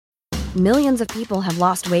Millions of people have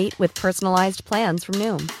lost weight with personalized plans from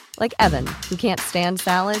Noom. Like Evan, who can't stand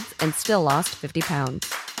salads and still lost 50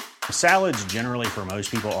 pounds. Salads generally for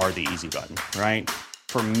most people are the easy button, right?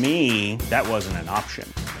 For me, that wasn't an option.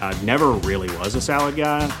 I never really was a salad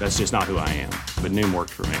guy. That's just not who I am. But Noom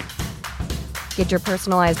worked for me. Get your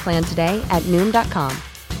personalized plan today at Noom.com.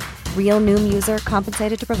 Real Noom user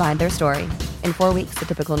compensated to provide their story. In 4 weeks, the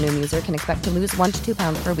typical Noom user can expect to lose 1 to 2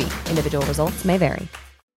 pounds per week. Individual results may vary.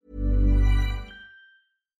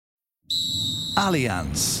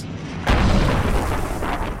 Allianz.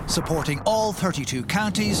 Supporting all 32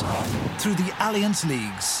 counties through the Allianz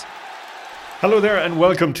Leagues. Hello there and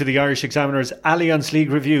welcome to the Irish Examiner's Allianz League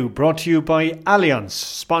Review, brought to you by Allianz,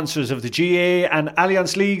 sponsors of the GAA and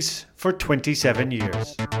Allianz Leagues for 27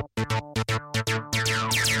 years.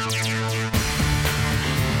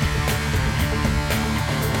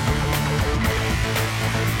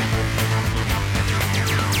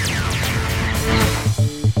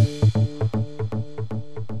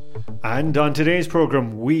 And on today's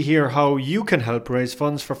programme, we hear how you can help raise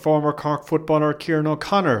funds for former Cork footballer Kieran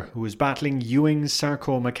O'Connor, who is battling Ewing's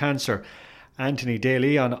sarcoma cancer. Anthony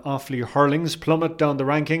Daly on Offaly Hurling's plummet down the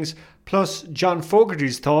rankings, plus John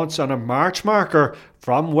Fogarty's thoughts on a March marker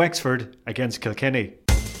from Wexford against Kilkenny.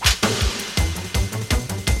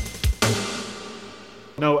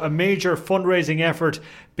 Now, a major fundraising effort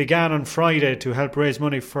began on Friday to help raise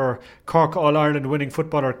money for Cork All-Ireland winning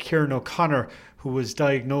footballer Kieran O'Connor, who was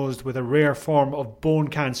diagnosed with a rare form of bone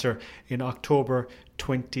cancer in October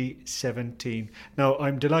 2017. Now,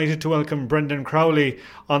 I'm delighted to welcome Brendan Crowley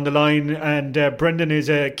on the line, and Brendan is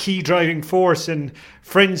a key driving force in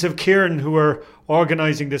Friends of Kieran, who are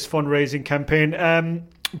organising this fundraising campaign.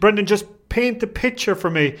 Brendan, just paint the picture for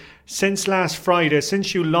me since last Friday,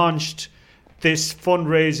 since you launched this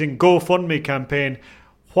fundraising GoFundMe campaign.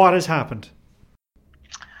 What has happened?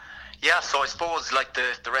 Yeah, so I suppose like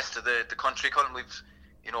the rest of the country, Colin,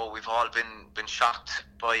 we've all been shocked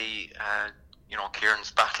by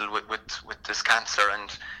Kieran's battle with this cancer,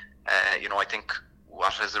 and I think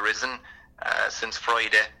what has arisen since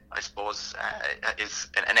Friday, I suppose, is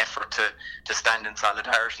an effort to stand in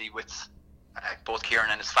solidarity with both Kieran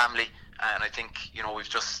and his family. And I think we've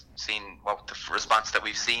just seen the response that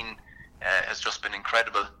we've seen has just been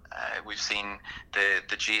incredible. We've seen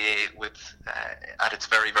the GAA with at its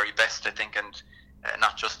very, very best, I think, and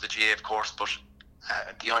not just the GAA, of course, but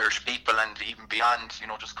the Irish people and even beyond,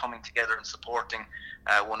 just coming together and supporting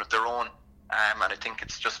one of their own. And I think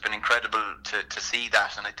it's just been incredible to see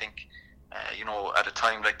that. And I think, at a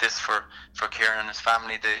time like this for Kieran and his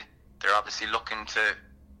family, they're obviously looking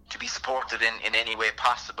to be supported in any way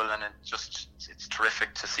possible. And it's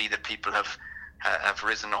terrific to see that people have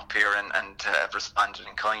risen up here and have responded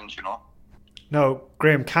in kind, Now,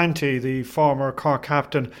 Graham Canty, the former Cork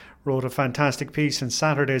captain, wrote a fantastic piece in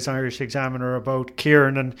Saturday's Irish Examiner about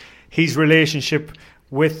Kieran and his relationship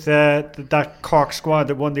with that Cork squad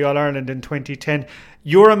that won the All-Ireland in 2010.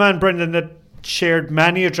 You're a man, Brendan, that shared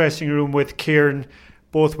many a dressing room with Kieran,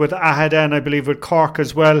 both with Aghada and I believe with Cork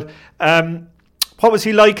as well. What was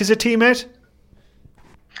he like as a teammate?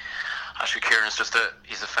 Actually, Kieran's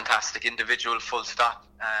he's a fantastic individual, full stop.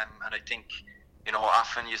 And I think,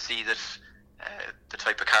 often you see that the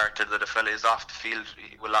type of character that a fella is off the field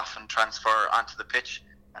will often transfer onto the pitch.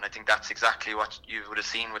 And I think that's exactly what you would have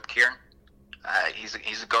seen with Kieran. He's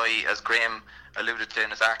a guy, as Graham alluded to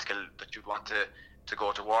in his article, that you'd want to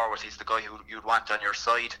go to war with. He's the guy who you'd want on your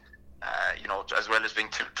side, as well as being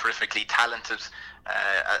terrifically talented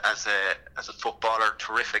as a footballer,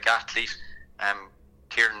 terrific athlete.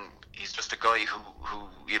 Kieran, he's just a guy who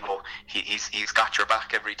he's got your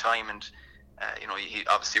back every time, and he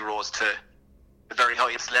obviously rose to the very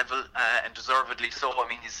highest level, and deservedly so. I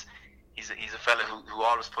mean, he's a fella who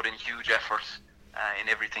always put in huge effort in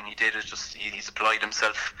everything he did. It's just he's applied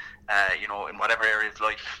himself, in whatever area of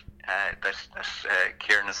life that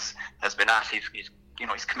Kieran has been at.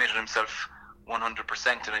 He's committed himself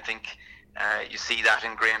 100%, and I think you see that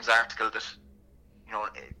in Graham's article that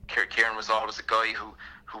Kieran was always a guy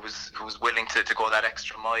who was willing to go that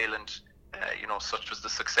extra mile, and such was the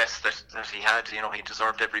success that he had. He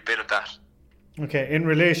deserved every bit of that. Okay, in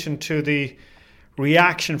relation to the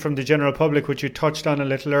reaction from the general public, which you touched on a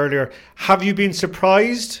little earlier, have you been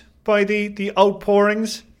surprised by the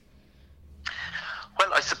outpourings?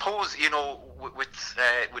 Well, I suppose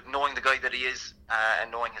with knowing the guy that he is, and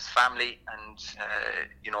knowing his family, and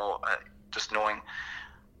just knowing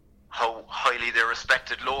how highly they're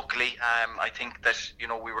respected locally, I think that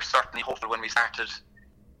we were certainly hopeful when we started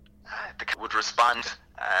the kid would respond.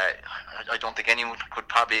 I don't think anyone could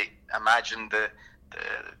probably imagine the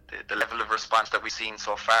the level of response that we've seen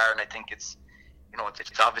so far, and I think it's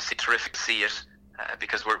obviously terrific to see it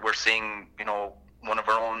because we're seeing one of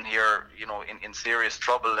our own here in serious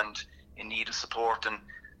trouble and in need of support. And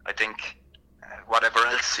I think whatever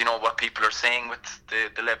else what people are saying with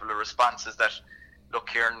the level of response is that, look,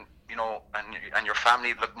 here and your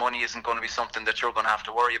family, look, money isn't going to be something that you're going to have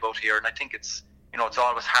to worry about here. And I think it's it's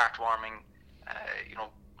always heartwarming,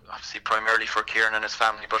 obviously primarily for Kieran and his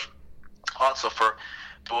family, but also for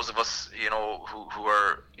those of us who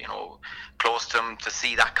are close to him, to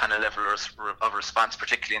see that kind of level of response,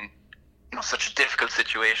 particularly in such a difficult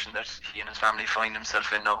situation that he and his family find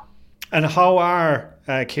himself in now. And how are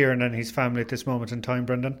Kieran and his family at this moment in time,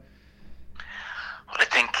 Brendan? Well, I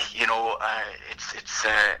think it's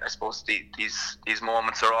I suppose these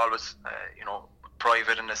moments are always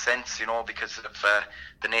private in a sense, because of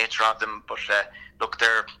the nature of them. But look,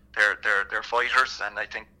 they're fighters, and I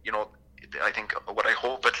think what I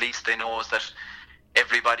hope at least they know is that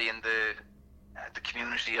everybody in the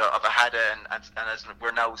community of Aghada and as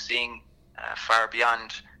we're now seeing far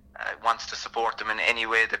beyond, wants to support them in any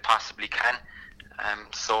way they possibly can.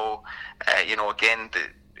 So again,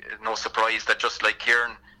 no surprise that just like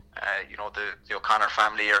Kieran, the O'Connor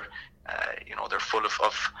family are they're full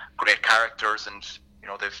of great characters, and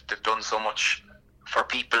they've done so much for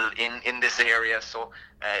people in this area. So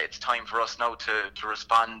it's time for us now to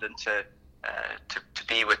respond and to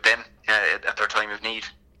be with them at their time of need.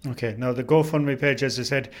 Okay, now the GoFundMe page, as I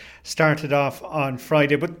said, started off on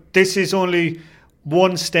Friday, but this is only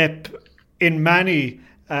one step in many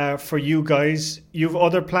for you guys. You've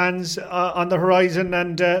other plans on the horizon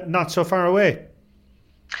and not so far away.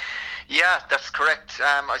 Yeah, that's correct.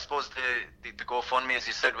 I suppose the GoFundMe, as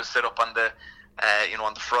you said, was set up on the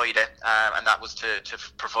on the Friday, and that was to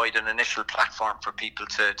provide an initial platform for people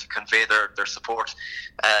to convey their support.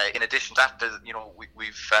 In addition to that,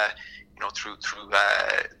 we've through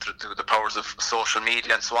the powers of social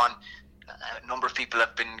media and so on, a number of people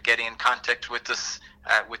have been getting in contact with us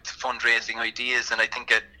with fundraising ideas, and I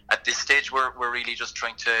think at this stage we're really just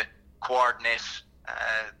trying to coordinate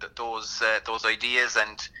those ideas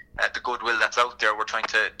and the goodwill that's out there. We're trying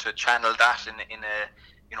to channel that in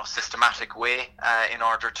a systematic way in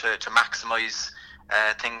order to maximise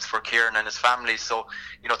things for Kieran and his family. So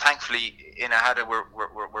thankfully in Aghada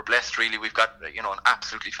we're blessed. Really, we've got an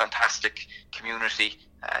absolutely fantastic community.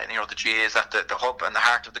 The GAA is at the hub and the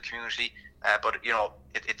heart of the community, but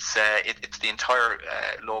it's the entire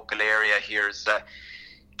local area here is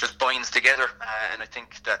just binds together, and I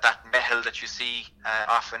think that mehel that you see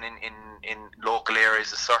often in local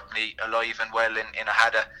areas is certainly alive and well in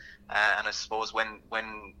Aghada. And I suppose when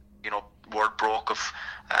word broke of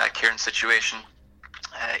Kieran's situation,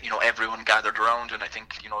 everyone gathered around, and I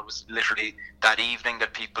think it was literally that evening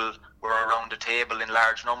that people were around the table in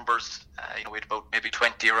large numbers. We had about maybe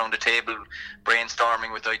 20 around the table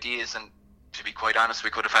brainstorming with ideas, and to be quite honest, we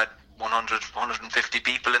could have had 100, 150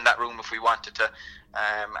 people in that room if we wanted to,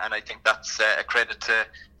 and I think that's a credit to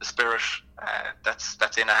the spirit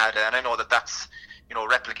that's in Aghada, and I know that's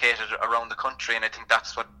replicated around the country, and I think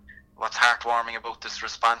that's what's heartwarming about this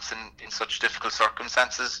response in such difficult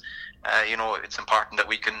circumstances. It's important that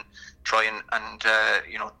we can try and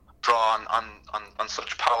draw on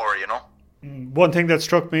such power. One thing that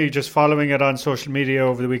struck me just following it on social media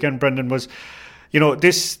over the weekend, Brendan, was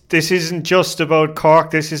this isn't just about Cork,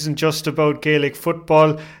 this isn't just about Gaelic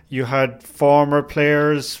football. You had former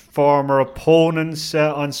players, former opponents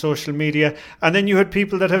on social media, and then you had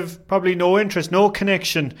people that have probably no interest, no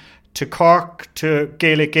connection to Cork, to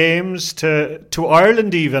Gaelic games, to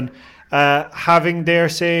Ireland even, having their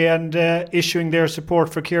say and issuing their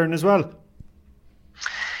support for Kieran as well.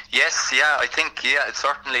 Yes, yeah, I think,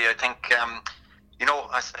 certainly, I think,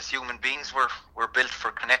 as human beings, we're built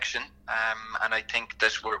for connection, and I think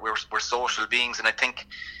that we're social beings, and I think,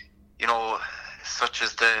 such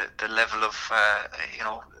as the level of,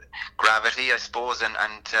 gravity, I suppose, and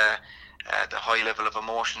the high level of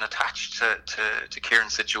emotion attached to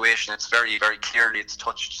Kieran's situation, it's very, very clearly, it's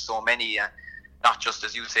touched so many, not just,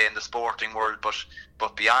 as you say, in the sporting world,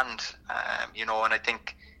 but beyond, and I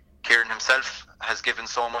think Kieran himself has given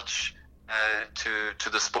so much to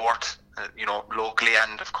the sport, locally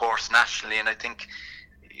and of course nationally, and I think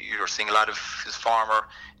you're seeing a lot of his former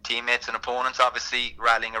teammates and opponents obviously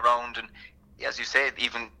rallying around, and as you say,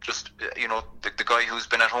 even just the guy who's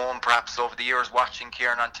been at home perhaps over the years watching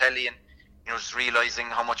Kieran on telly and just realising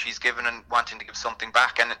how much he's given and wanting to give something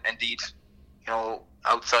back, and indeed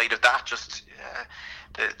outside of that, just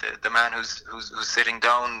the man who's sitting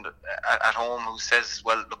down at home who says,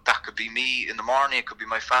 well, look, that could be me in the morning, it could be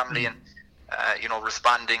my family, and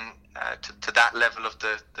responding to that level of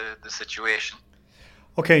the situation.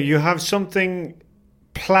 Okay, you have something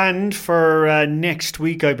planned for next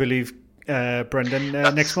week, I believe, Brendan.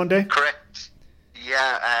 Next Monday? Correct.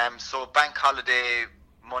 Yeah, so bank holiday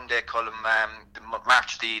Monday, Colm,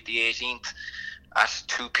 March the 18th at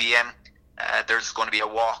 2 p.m. There's going to be a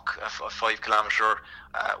walk, a 5-kilometre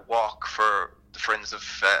walk for the Friends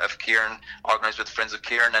of Kieran, organised with the Friends of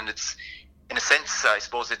Kieran, and it's, in a sense, I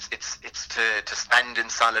suppose it's to stand in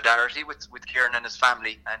solidarity with Kieran and his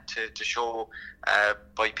family, and to show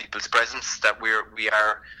by people's presence that we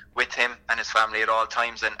are with him and his family at all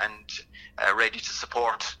times, and ready to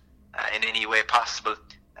support in any way possible.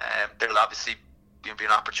 There'll obviously be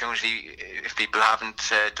an opportunity, if people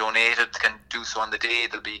haven't donated, can do so on the day.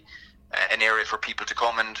 There'll be an area for people to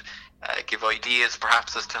come and give ideas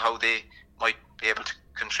perhaps as to how they might be able to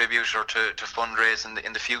contribute or to fundraise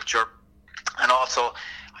in the future. And also,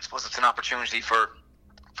 I suppose it's an opportunity for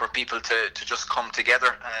people to just come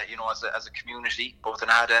together, as a community, both in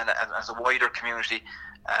Ada and as a wider community,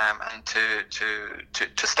 and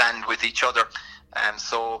to stand with each other.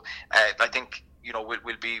 So I think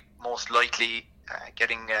we'll be most likely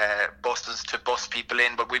getting buses to bus people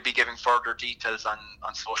in, but we'll be giving further details on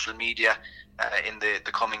social media in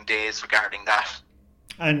the coming days regarding that.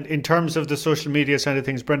 And in terms of the social media side of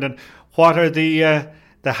things, Brendan, what are the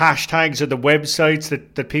hashtags or the websites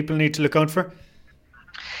that people need to look out for?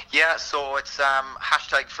 Yeah, so it's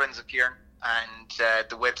hashtag Friends of Kieran, and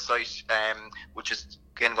the website, which is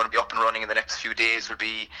again going to be up and running in the next few days, will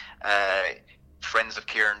be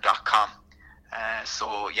friendsofkieran.com.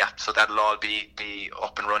 So that'll all be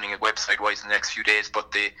up and running website wise in the next few days,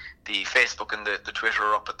 but the Facebook and the Twitter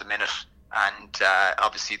are up at the minute, and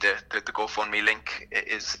obviously the GoFundMe link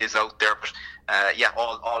is out there, but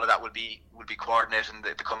all of that will be coordinated in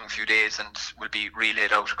the coming few days and will be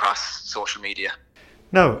relayed out across social media.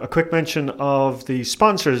 Now, a quick mention of the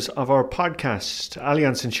sponsors of our podcast.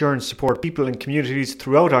 Allianz Insurance support people and communities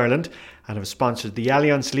throughout Ireland and have sponsored the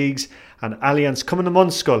Allianz Leagues and Allianz Cumann na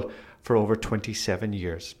mBunscoil for over 27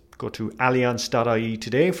 years. Go to allianz.ie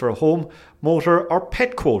today for a home, motor or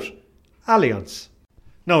pet quote. Allianz.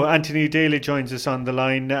 Now, Anthony Daly joins us on the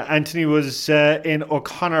line. Anthony was in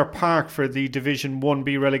O'Connor Park for the Division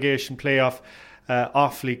 1B relegation playoff.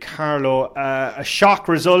 Offaly Carlow. A shock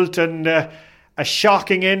result and a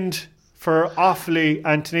shocking end for Offaly,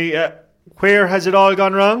 Anthony. Where has it all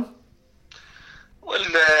gone wrong? Well,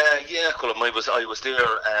 Colm, I was there,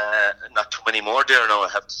 not too many more there now, I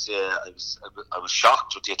have to say. I was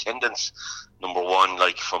shocked with the attendance. Number one,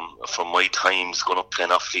 like from my times going up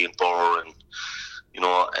playing Offaly and Borough, and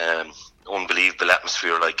unbelievable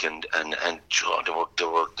atmosphere, like, and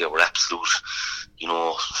they were absolute,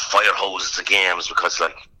 fire hoses of games, because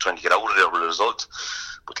like trying to get out of there with a result.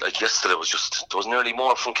 But like yesterday there was nearly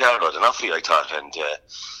more from Carlow than Offaly, I thought, and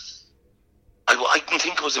I didn't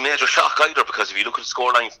think it was a major shock either, because if you look at the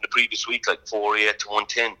scoreline from the previous week, like 4-8 to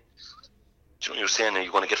 110, you're saying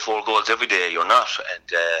you're going to get 4 goals every day, you're not, and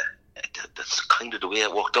that's kind of the way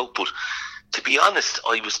it worked out. But to be honest,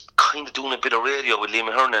 I was kind of doing a bit of radio with Liam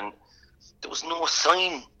Ahern, and there was no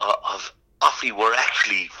sign of Offaly were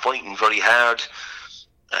actually fighting very hard.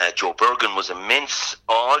 Joe Bergen was immense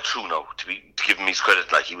all through now, to give him his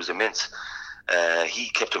credit, like he was immense. He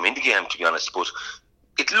kept them in the game, to be honest, but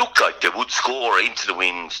it looked like they would score into the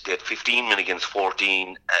wind. They had 15 men against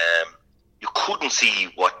 14. You couldn't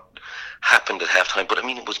see what happened at half time, but I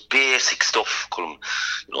mean, it was basic stuff, Colm.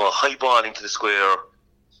 A high ball into the square,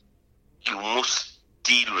 you must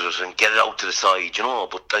deal with it and get it out to the side,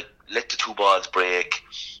 but like, let the 2 balls break,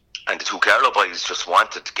 and the 2 Carlow boys just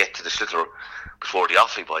wanted to get to the sliotar before the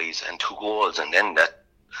Offaly boys, and 2 goals, and then that,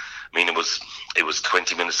 I mean, it was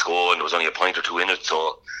 20 minutes to go, and there was only a point or two in it,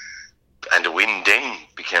 so, and the win then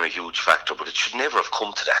became a huge factor, but it should never have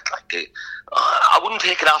come to that. Like, I wouldn't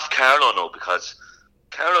take it off Carlow now, because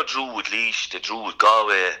Carlow drew with Laois, they drew with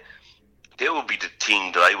Galway. They would be the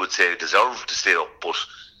team that I would say deserved to stay up, but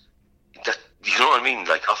that, you know what I mean?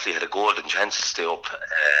 Like, Offaly had a golden chance to stay up,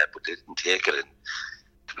 but they didn't take it. And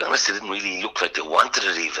to be honest, they didn't really look like they wanted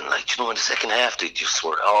it even. Like, in the second half, they just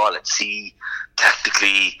were, let's see,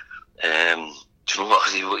 tactically.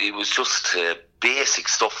 It was just basic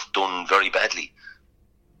stuff done very badly.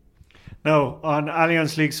 Now, on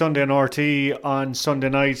Allianz League Sunday and RT on Sunday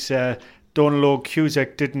night, Donal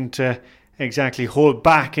O'Cusack didn't exactly hold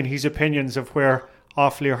back in his opinions of where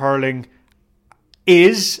Offaly hurling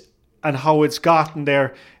is and how it's gotten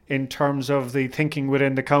there in terms of the thinking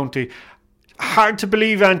within the county. Hard to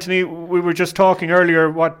believe, Anthony. We were just talking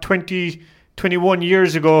earlier, 21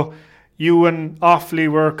 years ago, you and Offaly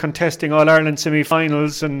were contesting All-Ireland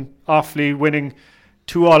semi-finals and Offaly winning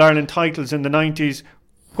 2 All-Ireland titles in the 90s.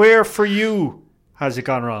 Where for you has it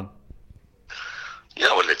gone wrong? Yeah,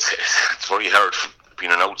 well, it's very hard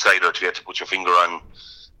being an outsider to get to put your finger on,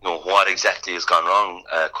 what exactly has gone wrong,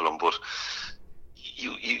 Colm. But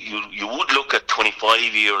you would look at 25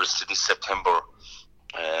 years to this September.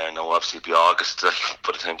 Now, obviously, it'll be August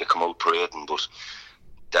by the time they come out parading. But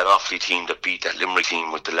that Offaly team that beat that Limerick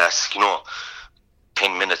team with the last,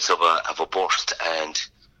 10 minutes of a burst, and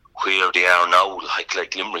where they are now,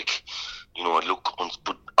 like Limerick,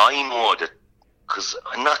 but I know that because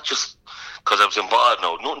I'm not just because I was involved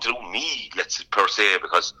now, nothing to do with me, per se,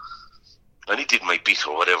 because I only did my bit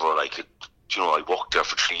or whatever. I worked there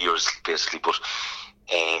for 3 years basically, but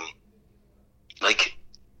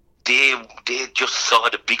they just saw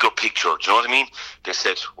the bigger picture. Do you know what I mean? They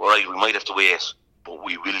said, all right, we might have to wait, but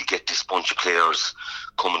we will get this bunch of players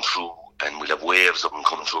coming through, and we'll have waves of them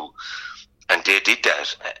coming through. And they did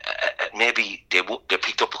that. Maybe they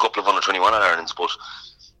picked up a couple of under-21 Irelands, but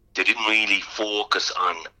they didn't really focus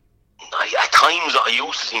on. At times, I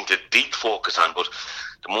used to think they did focus on, but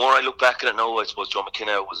the more I look back at it now, I suppose Joe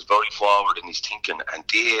McKenna was very forward in his thinking, and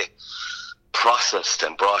they processed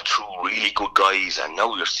and brought through really good guys, and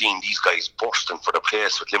now you're seeing these guys bursting for the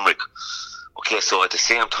place with Limerick. Okay, so at the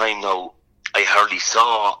same time now, I hardly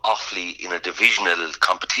saw Offaly in a divisional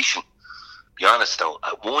competition. Be honest now,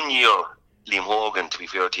 at 1 year, Liam Hogan, to be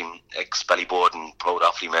fair to him, ex-Ballyboden, proud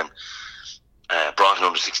Offaly man, brought an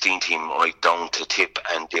under-16 team right down to Tip,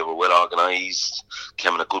 and they were well organised,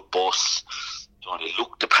 came in a good bus. They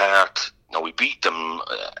looked the part. Now, we beat them,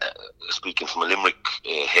 speaking from a Limerick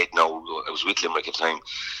head now, I was with Limerick at the time,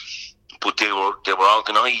 but they were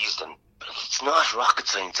organised, and it's not rocket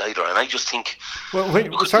science either. And I just think...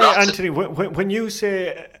 Anthony, when you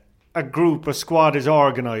say a squad is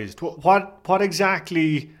organised, what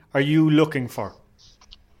exactly are you looking for?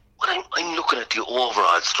 Well, I'm looking at the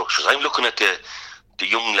overall structures. I'm looking at the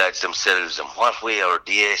young lads themselves, and what way are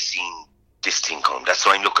they seeing this thing come. That's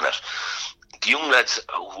what I'm looking at. The young lads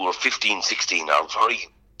who are 15, 16 are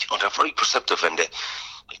they're very perceptive, and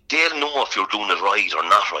they'll know if you're doing it right or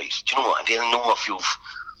not right. Do you know? And they'll know if you've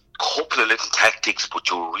a couple of little tactics, but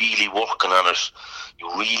you're really working on it.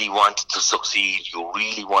 You really want it to succeed. You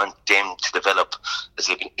really want them to develop as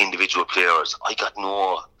individual players. I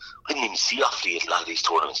didn't even see Offaly at a lot of these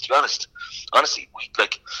tournaments, to be honest. Honestly,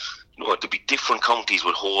 there'd be different counties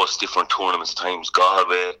would host different tournaments at times.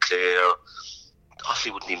 Galway, Clare,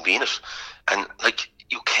 Offaly wouldn't even be in it. And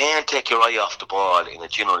you can't take your eye off the ball in a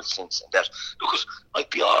general sense. And that, because I'd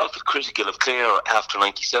be awful critical of Clare after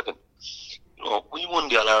 97. We won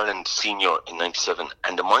the All-Ireland senior in 97,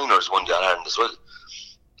 and the minors won the All-Ireland as well.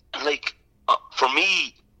 And for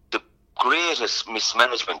me, the greatest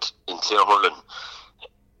mismanagement in Clare hurling,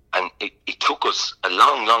 and it took us a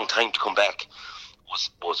long, long time to come back,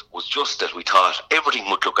 was just that we thought everything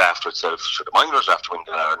would look after itself. So the minors have to win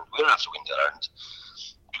the All-Ireland, we'll have to win the All-Ireland.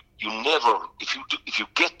 You never, if you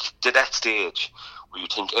get to that stage where you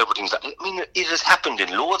think everything's... it has happened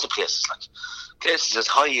in loads of places, places as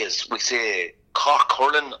high as, we say, Cork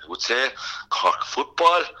hurling, I would say, Cork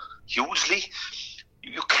football, hugely.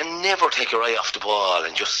 You can never take your eye off the ball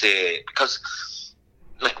and just say... Because,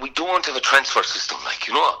 we don't have a transfer system,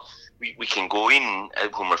 we can go in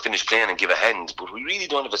when we're finished playing and give a hand, but we really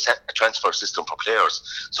don't have a transfer system for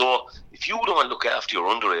players. So if you don't look after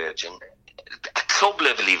your underage, and at club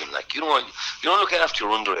level even, you don't look after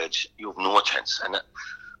your underage, you have no chance. And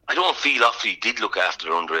I don't feel Offaly did look after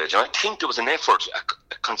their underage. And I think there was an effort,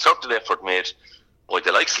 a concerted effort made by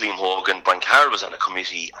the likes of Liam Hogan. Brian Carroll was on a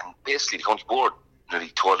committee, and basically the county board nearly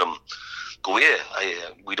told them, go away,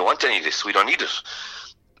 we don't want any of this, we don't need it.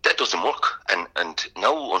 That doesn't work, and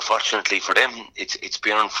now, unfortunately for them, it's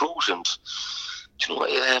bearing fruit. And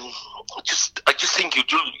I just think you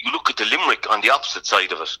look at the Limerick on the opposite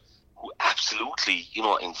side of it, who absolutely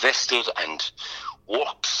invested and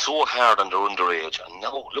worked so hard on their underage, and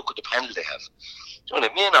now look at the panel they have. They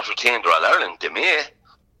may not retain their All-Ireland, they may.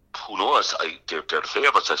 Who knows? They're the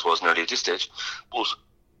favourites, I suppose, nearly at this stage. But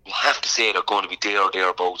you have to say they're going to be there or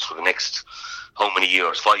thereabouts for the next. How many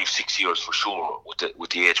years? 5-6 years for sure with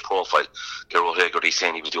the age profile. Gerard Hegarty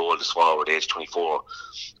saying he was the oldest forward, age 24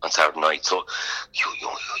 on Saturday night. So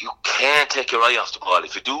you can't take your eye off the ball.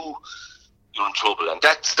 If you do, you're in trouble. And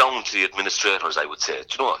that's down to the administrators, I would say.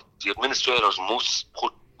 The administrators must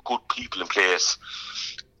put good people in place.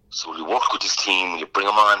 So we work with this team, you bring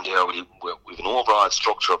them on there, we have an overall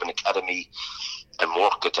structure of an academy and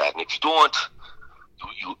work at that. And if you don't,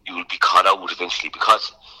 you'll be caught out eventually,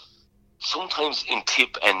 because sometimes in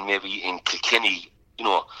Tip and maybe in Kilkenny,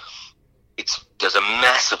 there's a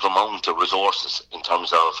massive amount of resources in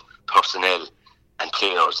terms of personnel, and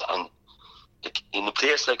players. And like, in a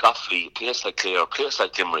place like Offaly, a place like Clare, a place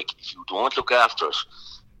like Limerick, if you don't look after it,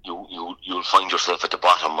 you'll find yourself at the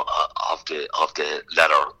bottom of the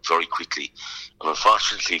ladder very quickly. And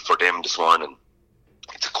unfortunately for them this morning,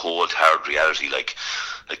 it's a cold, hard reality. Like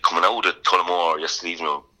coming out of Tullamore yesterday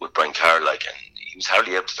evening with Brian Carroll, like, and he was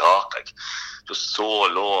hardly able to talk, like, just so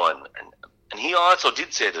low. And he also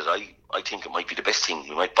did say that I think it might be the best thing.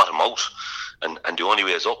 We might bottom out, and the only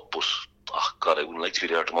way is up. But oh God, I wouldn't like to be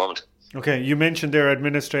there at the moment. Okay, you mentioned their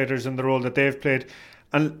administrators and the role that they've played,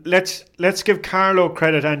 and let's give Carlow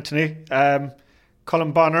credit, Anthony.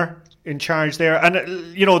 Colin Bonner in charge there, and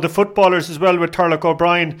the footballers as well, with Turlough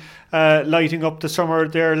O'Brien lighting up the summer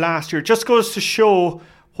there last year. Just goes to show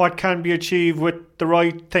what can be achieved with the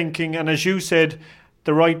right thinking and, as you said,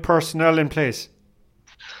 the right personnel in place.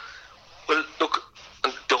 Well, look,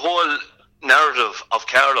 the whole narrative of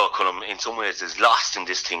Carlow, Colm, in some ways is lost in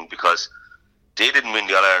this thing, because they didn't win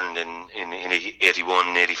the All-Ireland in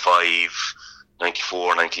 81, 85,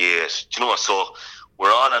 94, 98. Do you know what? So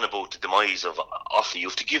we're all on about the demise of Offaly. You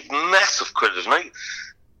have to give massive credit. And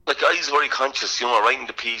I was very conscious, writing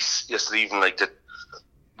the piece yesterday evening, like, that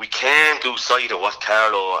we can't lose sight of what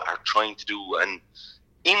Carlow are trying to do. And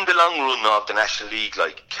in the long run of the National League,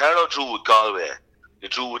 like, Carlow drew with Galway, they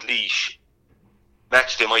drew with Laois.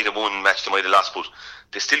 Match they might have won, match they might have lost, but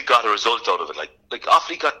they still got a result out of it. Like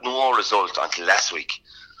Offaly got no result until last week.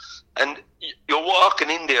 And you're walking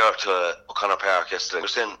in there to O'Connor Park yesterday, and you're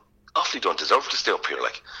saying, Offaly don't deserve to stay up here.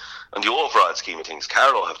 Like, on the overall scheme of things,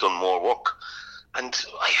 Carlow have done more work. And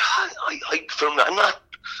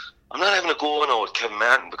I'm not having a go now with Kevin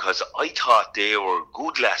Martin, because I thought they were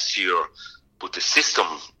good last year, but the system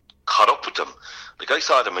caught up with them. Like, I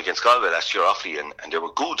saw them against Galway last year, Offaly, and they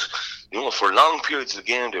were good. For long periods of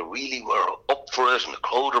the game, they really were up for it, and the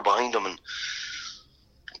crowd were behind them.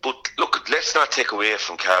 But look, let's not take away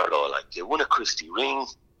from Carlow. Like, they won a Christy Ring.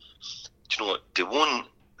 They won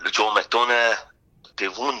Joe McDonough. They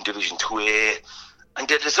won Division 2A, and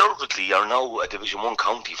they deservedly are now a Division 1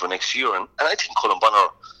 county for next year. And I think Colin Bonner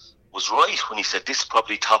was right when he said this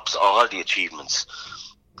probably tops all the achievements.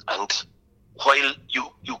 And while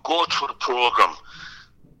you go through the programme,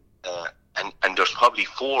 and there's probably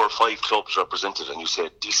 4 or 5 clubs represented, and you say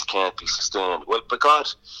this can't be sustained. Well, by God,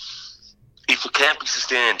 if it can't be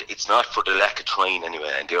sustained, it's not for the lack of trying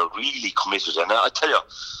anyway, and they're really committed. And I tell you,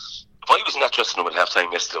 if I was in that dressing room at half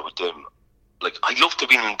time yesterday with them, like, I'd love to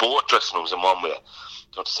be in both dressing rooms in one way.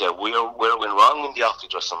 To say where went wrong in the Offaly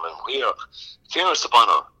dressing room, and where, fairness to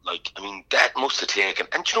Bonner, like, I mean, that must have taken.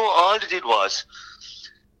 And all they did was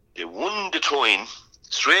they won the throw-in,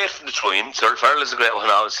 straight from the throw-in. Sir Farrell is a great one,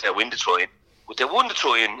 I always say, win the throw-in. But they won the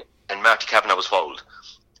throw-in, and Marty Kavanagh was fouled.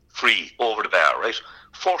 Free, over the bar, right?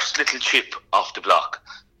 First little chip off the block.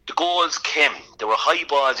 The goals came. There were high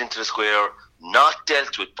balls into the square, not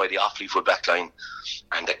dealt with by the Offaly full back line.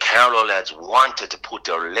 And the Carlow lads wanted to put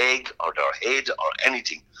their leg or their head or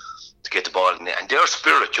anything to get the ball in there. And their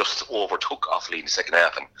spirit just overtook Offaly in the second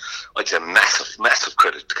half. And I'd say massive, massive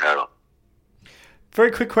credit to Carlow.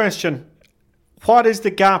 Very quick question. What is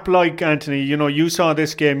the gap like, Anthony? You saw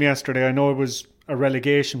this game yesterday. I know it was a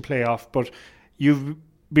relegation playoff, but you've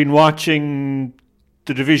been watching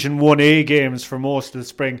the Division 1A games for most of the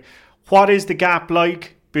spring. What is the gap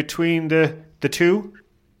like between the two?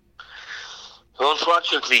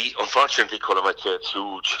 Unfortunately, Colin, I'd say it's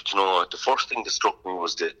huge. The first thing that struck me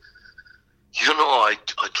was I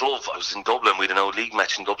was in Dublin. We had an old league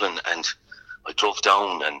match in Dublin, and I drove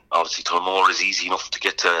down, and obviously Tullamore is easy enough to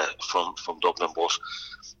get to from Dublin, but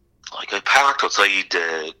like, I parked outside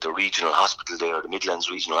the regional hospital there, the Midlands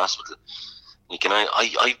Regional Hospital. Like, and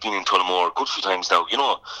I've been in Tullamore a good few times now.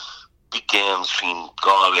 Big games between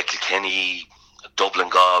Galway, Kilkenny, Dublin,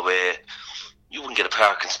 Galway. You wouldn't get a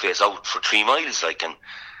parking space out for 3 miles, like, and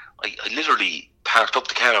I literally parked up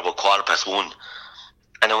the car about 1:15,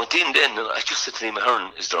 and I went in then, and I just said to Liam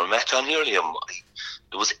Ahern, is there a match on here, Liam?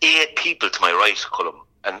 There was 8 people to my right, Colm,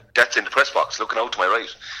 and that's in the press box, looking out to my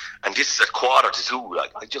right, and this is at 1:45.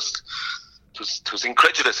 Like, I just was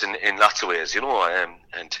incredulous in lots of ways,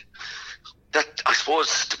 and that, I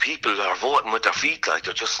suppose, the people are voting with their feet. Like,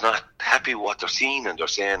 they're just not happy with what they're seeing, and they're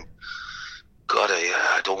saying, God,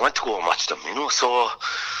 I don't want to go and watch them, so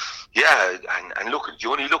yeah. And look,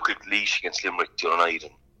 you only look at Laois against Limerick the other night,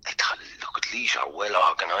 and I thought, look, at Laois are well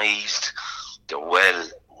organised, they're well,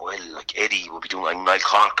 like Eddie will be doing, and Niall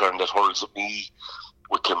Corcoran that hurls at me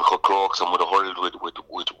with Kilmacud Crokes, and would have hurled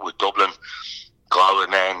with Dublin, Galway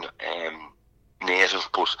man, native,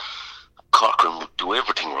 but Corcoran would do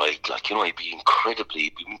everything right. Like, you know, he'd be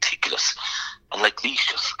meticulous. And like Laois,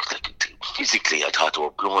 just like physically, I thought they were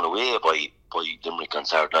blown away by Limerick on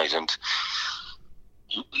Saturday night. And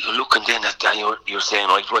you're looking then at that, you're saying,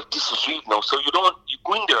 right, this is it now. So you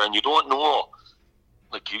go in there and you don't know.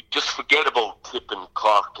 Like, you just forget about Clip and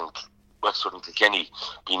Cork and Wexford and Kilkenny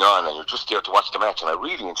being on, and you're just there to watch the match. And I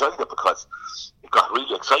really enjoyed it because it got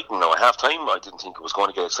really exciting. Now, at half time, I didn't think it was going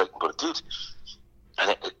to get exciting, but it did.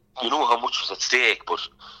 And you know how much was at stake, but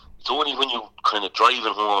it's only when you kind of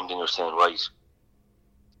driving home then you're saying, right,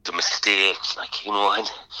 the mistakes, like, you know,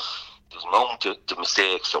 and there's amount of the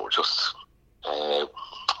mistakes that were just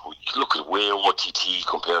look at way OTT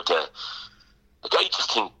compared to, like, I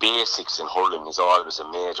just think basics in hurling is always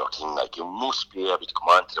a major thing. Like, you must be able to come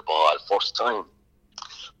onto the ball first time,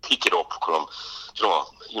 pick it up, come,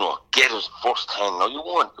 you know, get it first hand. Now, you'll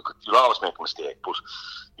always make a mistake, but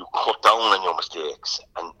you cut down on your mistakes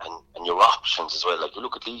and your options as well. Like, you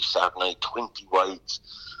look at Laois Saturday night, 20 wides.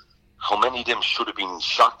 How many of them should have been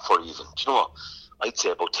shot for even? Do you know, I'd say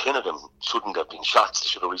about 10 of them shouldn't have been shots. They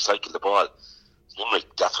should have recycled the ball.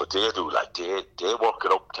 Limerick, that's what they do. Like, they work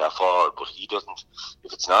it up to a forward, but he doesn't.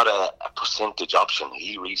 If it's not a percentage option,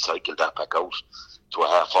 he recycled that back out to a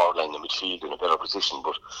half forward line in the midfield in a better position.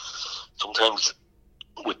 But sometimes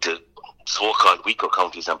with the so-called weaker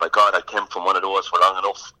counties, and by God, I came from one of those for long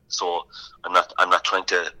enough, so I'm not trying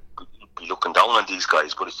to be looking down on these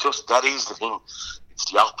guys, but it's just, that is the thing.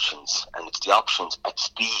 It's the options, and it's the options at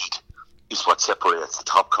speed is what separates the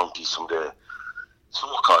top counties from the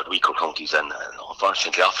so-called weaker counties, and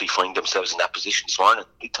unfortunately Offaly find themselves in that position this morning,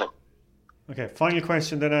 big time. Okay, final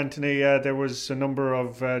question then, Anthony. There was a number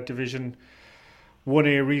of Division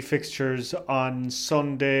 1A refixtures on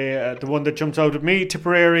Sunday. The one that jumps out at me,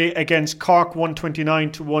 Tipperary against Cork,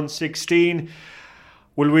 129-116.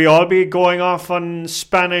 Will we all be going off on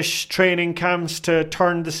Spanish training camps to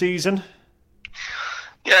turn the season?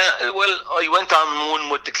 Yeah, well, I went on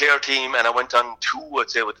one with the Clare team, and I went on two, I'd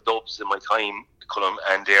say, with the Dubs in my time, Colum,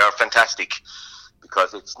 and they are fantastic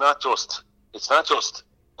because it's not just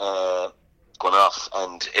going off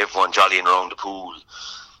and everyone jollying around the pool.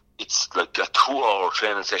 It's like a 2-hour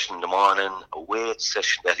training session in the morning, a weight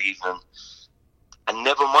session that evening, and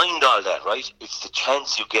never mind all that, right? It's the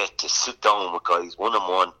chance you get to sit down with guys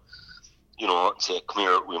one-on-one, you know, and say, come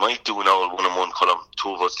here, we might do an hour one-on-one, Colum,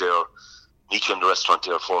 two of us there, meet you in the restaurant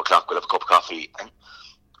there at 4 o'clock, we'll have a cup of coffee, and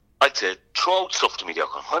I'd say, throw out stuff to me there,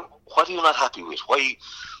 Colum. What are you not happy with? Why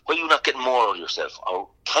are you not getting more out of yourself? Or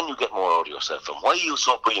can you get more out of yourself? And why are you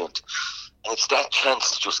so brilliant? And it's that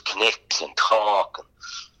chance to just connect and talk. And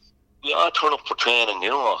we all turn up for training, you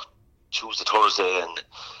know, Tuesday, Thursday, and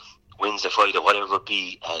Wednesday, Friday, whatever it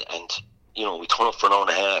be. And you know, we turn up for an hour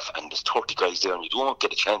and a half, and there's 30 guys there, and you don't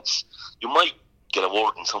get a chance. You might get a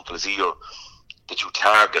word in somebody's ear that you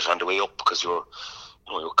target on the way up because you're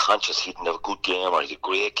conscious he didn't have a good game or he had a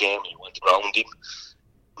great game and you went around him.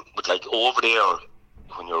 But like over there,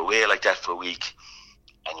 when you're away like that for a week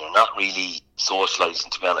and you're not really socialising,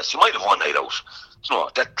 to be honest, you might have one night out. You know,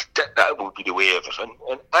 that would be the way of it. And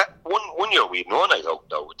one year we had no night out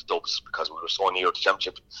now with the Dubs because we were so near the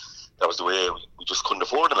championship. That was the way. We just couldn't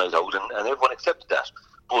afford a night out, and everyone accepted that.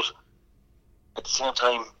 But at the same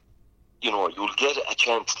time, you know, you'll get a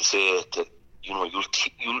chance to say that, you know,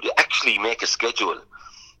 you'll actually make a schedule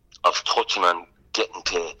of touching on getting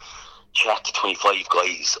to chat to 25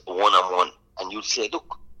 guys one-on-one, and you'll say,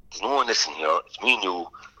 look, there's no one listening here, it's me and you.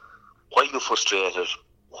 Why are you frustrated?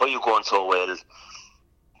 Why are you going so well?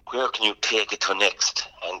 Where can you take it to next?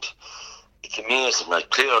 And it's amazing,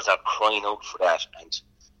 like, players are crying out for that, and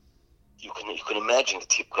you can imagine the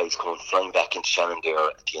Tip guys coming flying back into Shannon there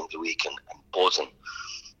at the end of the week and buzzing.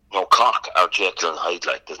 Now, Cork are Jekyll and Hyde,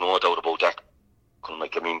 like, there's no doubt about that.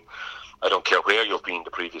 Like, I mean, I don't care where you've been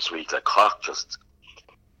the previous week, like, Cork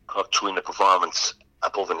threw in the performance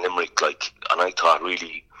above in Limerick, like, and I thought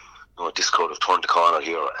really, you know, this could have turned the corner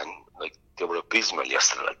here, and like, they were abysmal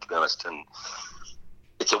yesterday, like, to be honest, and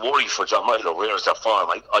it's a worry for John Milo. Where is their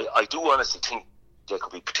form? I do honestly think they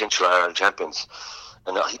could be potential Ireland champions,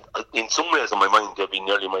 and in some ways in my mind they'd be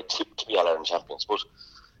nearly my tip to be Ireland champions, but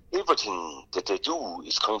everything that they do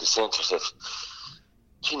is kind of saying to yourself,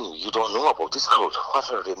 you don't know about this crowd.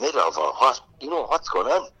 What are they made of, or what? You know, what's going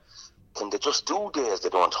on? Can they just do days they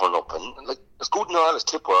don't turn up? And like, as good and all as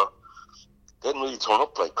Tip were, they didn't really turn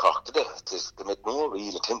up like Cork, did they? They made no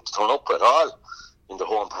real attempt to turn up at all in the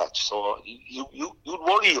home patch. So you'd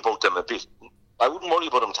worry about them a bit. I wouldn't worry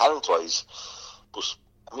about them talent-wise, but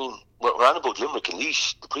I mean, we're on about Limerick and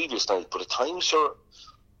Laois the previous night, but at times, sure,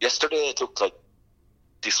 yesterday it looked like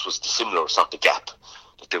this was the similar sort of gap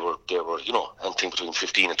they were anything between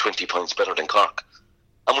 15 and 20 points better than Cork.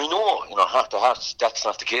 And we know, heart to heart, that's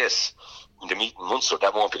not the case. When they meet in Munster,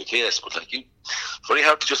 that won't be the case. But very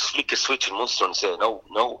hard to just flick a switch in Munster and say, no,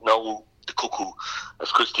 the cuckoo,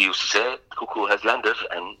 as Christy used to say, the cuckoo has landed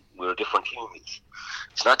and we're a different team.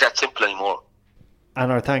 It's not that simple anymore. And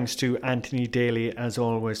our thanks to Anthony Daly, as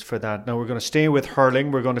always, for that. Now, we're going to stay with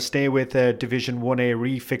hurling. We're going to stay with Division 1A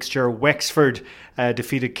refixture. Wexford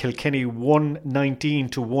defeated Kilkenny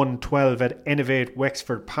 119-112 at Innovate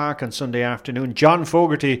Wexford Park on Sunday afternoon. John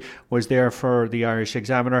Fogarty was there for the Irish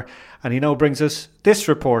Examiner, and he now brings us this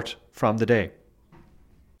report from the day.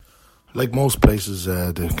 Like most places,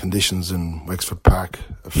 the conditions in Wexford Park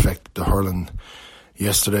affected the hurling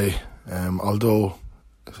yesterday, although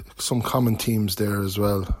some common teams there as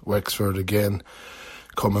well. Wexford again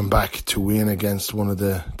coming back to win against one of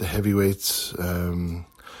the heavyweights.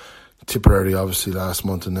 Tipperary obviously last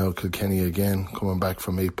month, and now Kilkenny again coming back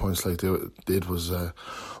from 8 points like they did was an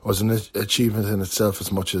achievement in itself,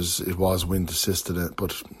 as much as it was wind assisted.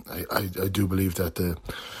 But I do believe that the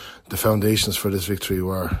foundations for this victory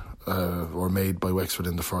were made by Wexford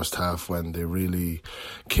in the first half, when they really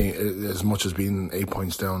came, as much as being 8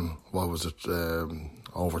 points down. What was it?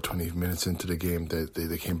 Over 20 minutes into the game,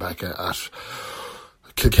 they came back at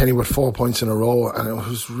Kilkenny with 4 points in a row, and it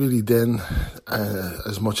was really then,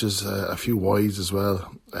 as much as a few wides as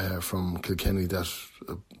well from Kilkenny, that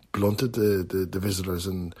blunted the visitors,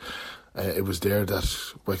 and it was there that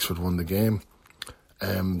Wexford won the game.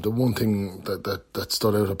 The one thing that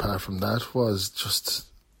stood out apart from that was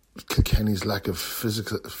just Kilkenny's lack of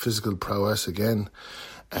physical prowess again.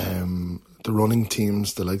 The running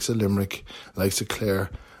teams, the likes of Limerick, the likes of Clare,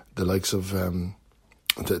 the likes of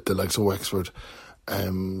Wexford,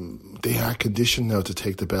 they are conditioned now to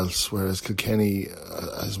take the belts, whereas Kilkenny,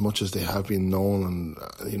 as much as they have been known, and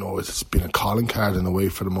it's been a calling card in a way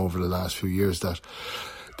for them over the last few years, that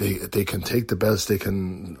they can take the belts. They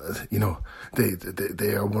can,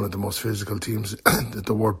 they are one of the most physical teams.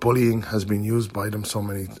 The word bullying has been used by them so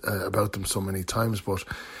many times, but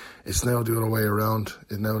it's now the other way around.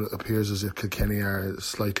 It now appears as if Kilkenny are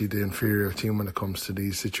slightly the inferior team when it comes to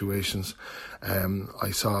these situations.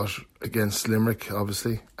 I saw it against Limerick,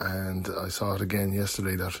 obviously, and I saw it again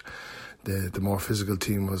yesterday, that the more physical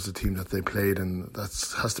team was the team that they played, and that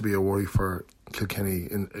has to be a worry for Kilkenny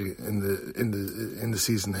in the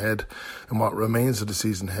season ahead, and what remains of the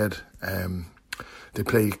season ahead. They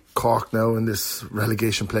play Cork now in this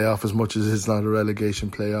relegation playoff, as much as it's not a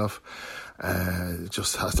relegation playoff. It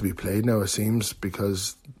just has to be played now, it seems,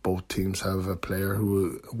 because both teams have a player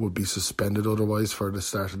who would be suspended otherwise for the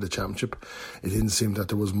start of the championship. It didn't seem that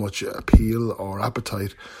there was much appeal or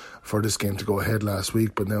appetite for this game to go ahead last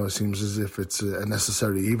week, but now it seems as if it's a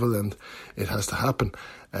necessary evil and it has to happen.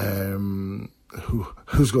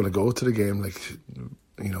 Who's going to go to the game?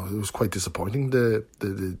 It was quite disappointing, the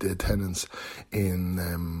attendance in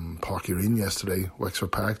Páirc Uí Rinn yesterday.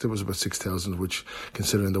 Wexford Park, there was about 6,000, which,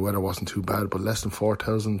 considering the weather, wasn't too bad, but less than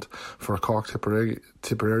 4,000 for a Cork Tipperary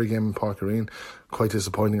game in Páirc Uí Rinn. Quite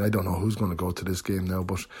disappointing. I don't know who's going to go to this game now,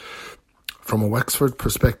 but from a Wexford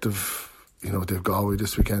perspective, they've Galway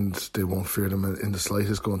this weekend. They won't fear them in the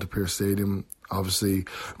slightest going to Pearse Stadium. Obviously,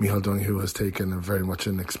 Micheál Donoghue has taken very much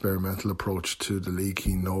an experimental approach to the league.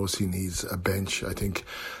 He knows he needs a bench. I think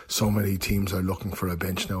so many teams are looking for a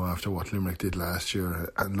bench now after what Limerick did last year,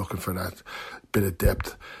 and looking for that bit of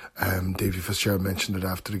depth. Davy Fitzgerald mentioned it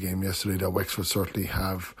after the game yesterday, that Wexford certainly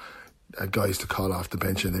have guys to call off the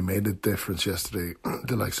bench, and they made a difference yesterday.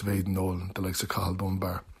 The likes of Aidan Nolan, the likes of Cathal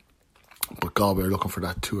Dunbar. But Galway are looking for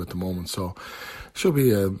that too at the moment, so should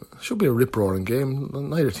be a rip-roaring game.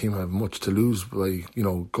 Neither team have much to lose by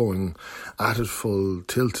going at it full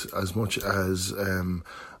tilt, as much as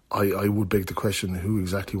I would beg the question, who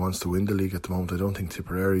exactly wants to win the league at the moment. I don't think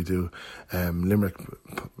Tipperary do. Limerick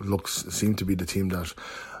seem to be the team that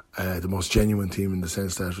the most genuine team, in the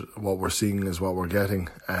sense that what we're seeing is what we're getting,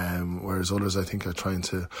 whereas others, I think, are trying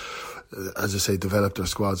to, as I say, develop their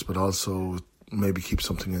squads, but also maybe keep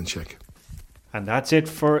something in check. And that's it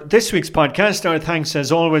for this week's podcast. Our thanks, as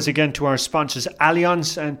always, again to our sponsors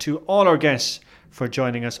Allianz, and to all our guests for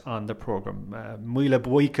joining us on the programme. Muila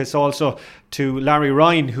Buikas also to Larry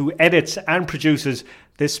Ryan, who edits and produces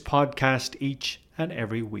this podcast each and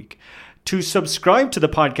every week. To subscribe to the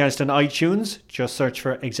podcast on iTunes, just search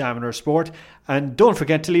for Examiner Sport, and don't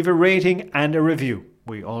forget to leave a rating and a review.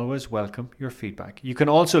 We always welcome your feedback. You can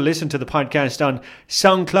also listen to the podcast on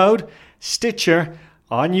SoundCloud, Stitcher,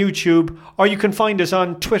 on YouTube, or you can find us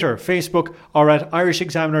on Twitter, Facebook, or at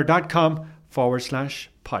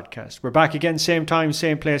irishexaminer.com/podcast. We're back again, same time,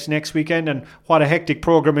 same place next weekend, and what a hectic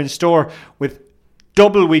programme in store with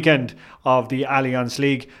double weekend of the Allianz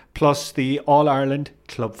League plus the All-Ireland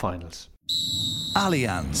Club Finals.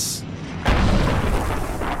 Allianz,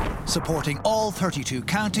 supporting all 32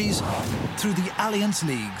 counties through the Allianz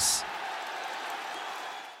Leagues.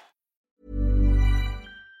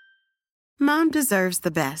 Mom deserves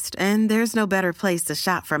the best, and there's no better place to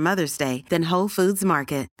shop for Mother's Day than Whole Foods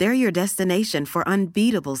Market. They're your destination for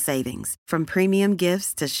unbeatable savings, from premium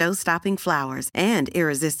gifts to show-stopping flowers and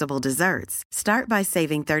irresistible desserts. Start by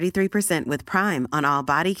saving 33% with Prime on all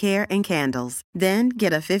body care and candles. Then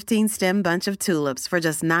get a 15-stem bunch of tulips for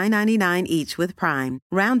just $9.99 each with Prime.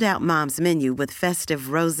 Round out Mom's menu with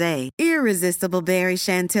festive rosé, irresistible berry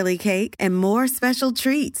chantilly cake, and more special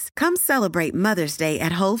treats. Come celebrate Mother's Day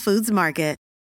at Whole Foods Market.